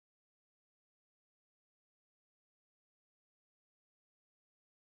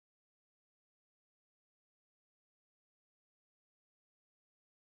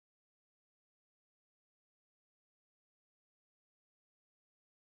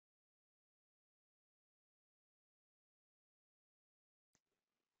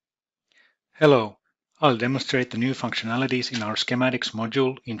Hello, I'll demonstrate the new functionalities in our Schematics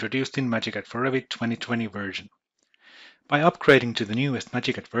module introduced in MagiCAD for Revit 2020 version. By upgrading to the newest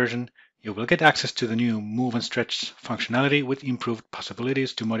MagiCAD version, you will get access to the new Move and Stretch functionality with improved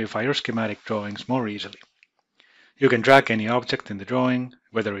possibilities to modify your schematic drawings more easily. You can drag any object in the drawing,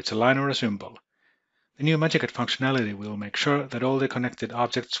 whether it's a line or a symbol. The new MagiCAD functionality will make sure that all the connected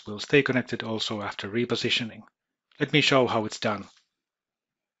objects will stay connected also after repositioning. Let me show how it's done.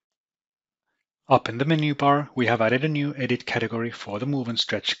 Up in the menu bar, we have added a new edit category for the Move and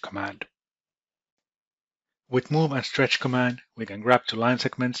Stretch command. With Move and Stretch command, we can grab two line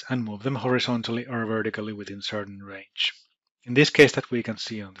segments and move them horizontally or vertically within certain range. In this case that we can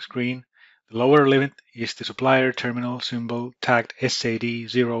see on the screen, the lower limit is the supplier terminal symbol tagged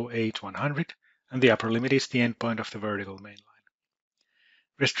SAD08100, and the upper limit is the endpoint of the vertical main line.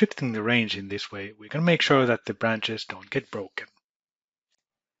 Restricting the range in this way, we can make sure that the branches don't get broken.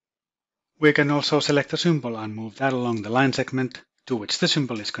 We can also select a symbol and move that along the line segment to which the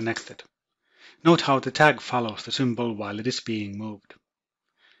symbol is connected. Note how the tag follows the symbol while it is being moved.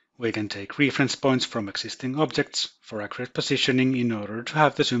 We can take reference points from existing objects for accurate positioning in order to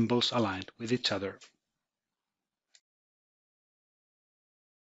have the symbols aligned with each other.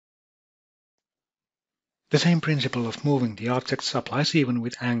 The same principle of moving the objects applies even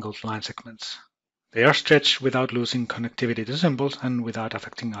with angled line segments. They are stretched without losing connectivity to symbols and without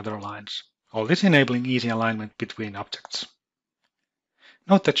affecting other lines. All this enabling easy alignment between objects.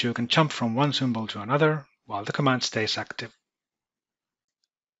 Note that you can jump from one symbol to another while the command stays active.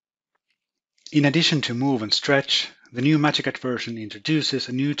 In addition to Move and Stretch, the new MagiCAD version introduces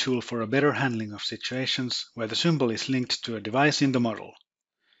a new tool for a better handling of situations where the symbol is linked to a device in the model.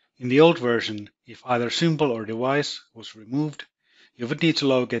 In the old version, if either symbol or device was removed, you would need to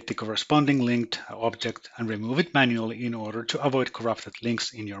locate the corresponding linked object and remove it manually in order to avoid corrupted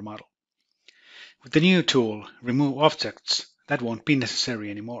links in your model. With the new tool, Remove Objects, that won't be necessary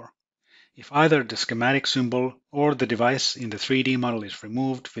anymore. If either the schematic symbol or the device in the 3D model is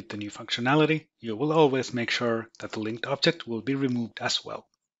removed with the new functionality, you will always make sure that the linked object will be removed as well.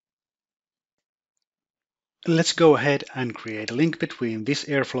 Let's go ahead and create a link between this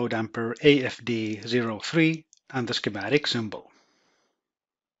airflow damper AFD03 and the schematic symbol.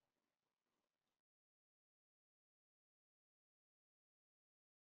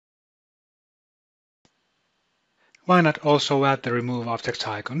 Why not also add the Remove Objects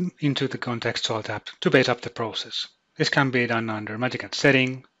icon into the Contextual tab to base up the process? This can be done under MagiCAD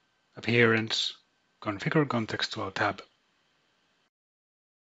Setting, Appearance, Configure Contextual tab.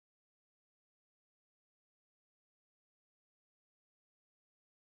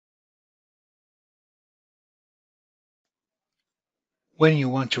 When you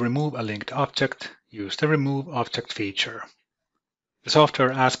want to remove a linked object, use the Remove Object feature. The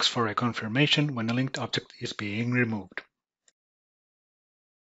software asks for a confirmation when a linked object is being removed.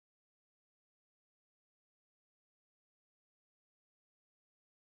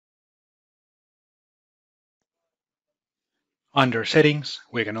 Under Settings,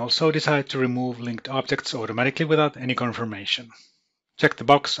 we can also decide to remove linked objects automatically without any confirmation. Check the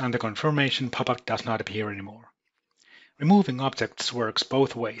box and the confirmation pop-up does not appear anymore. Removing objects works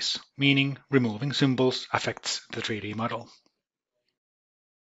both ways, meaning removing symbols affects the 3D model.